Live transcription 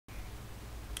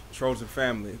Trojan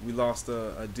family. We lost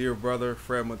a dear brother,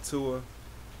 Fred Matua.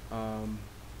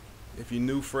 If you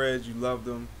knew Fred, you loved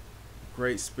him.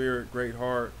 Great spirit, great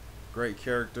heart, great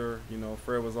character. You know,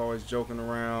 Fred was always joking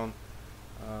around,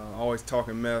 always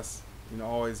talking mess. You know,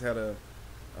 always had a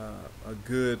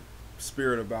good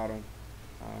spirit about him.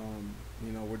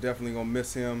 You know, we're definitely gonna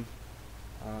miss him.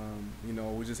 You know,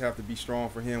 we just have to be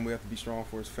strong for him. We have to be strong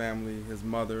for his family, his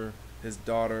mother, his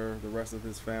daughter, the rest of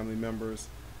his family members.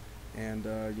 And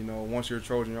you know, once you're a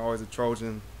Trojan, you're always a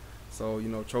Trojan. So, you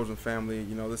know, Trojan family,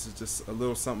 you know, this is just a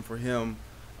little something for him.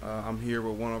 I'm here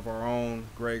with one of our own,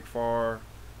 Gregory Farr,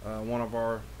 one of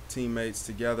our teammates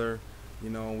together. You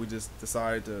know, we just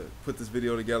decided to put this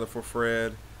video together for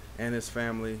Fred and his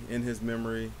family in his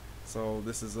memory. So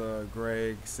this is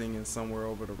Greg singing Somewhere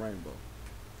Over the Rainbow.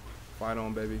 Fight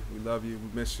on, baby. We love you. We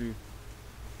miss you.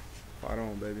 Fight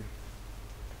on, baby.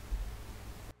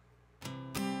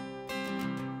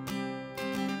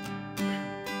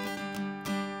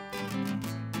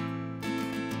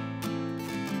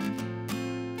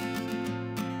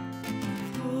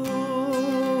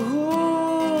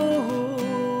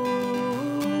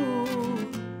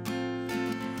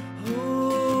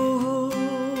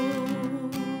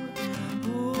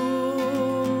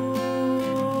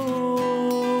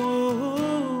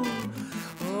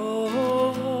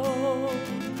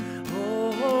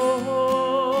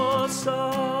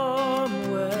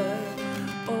 Somewhere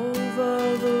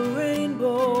over the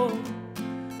rainbow,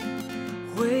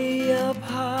 way up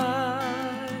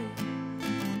high,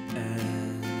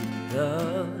 and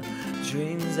the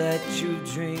dreams that you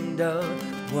dreamed of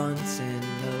once in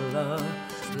a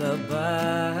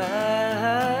lullaby.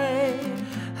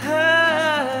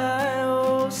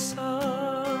 Oh,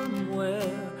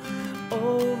 somewhere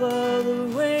over the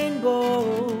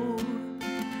rainbow,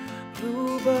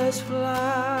 bluebirds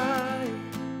fly,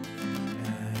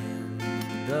 and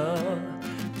the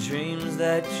dreams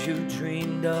that you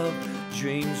dreamed of,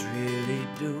 dreams really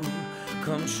do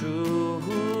come true.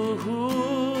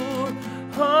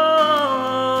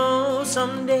 Oh,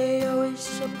 someday I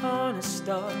wish upon a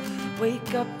star,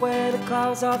 wake up where the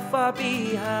clouds are far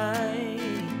behind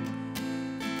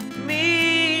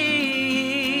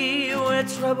me, where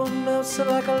trouble melts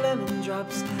like a lemon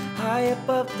drops, high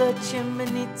above the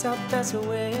chimney top. That's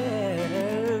where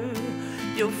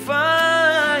you'll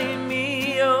find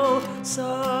me. Oh,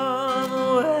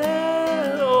 somewhere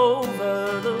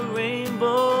over the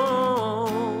rainbow,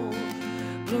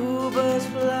 bluebirds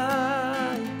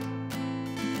fly,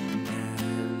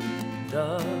 and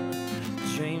the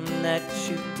dream that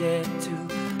you dared to,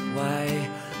 why,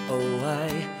 oh why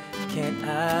can't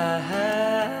I?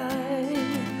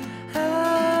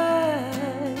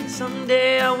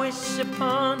 Someday I wish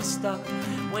upon a star,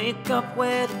 wake up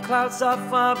where the clouds are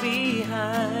far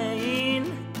behind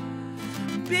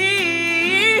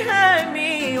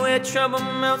me, where trouble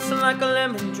melts like a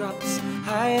lemon drops,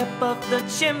 high above the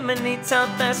chimney top.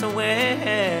 That's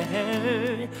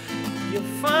where you'll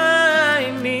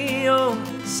find me. Oh,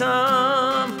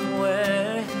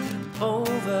 somewhere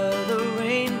over the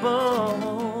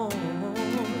rainbow,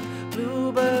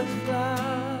 bluebirds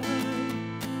fly,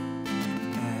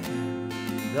 and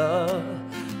the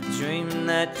dream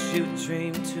that you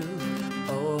dreamed to,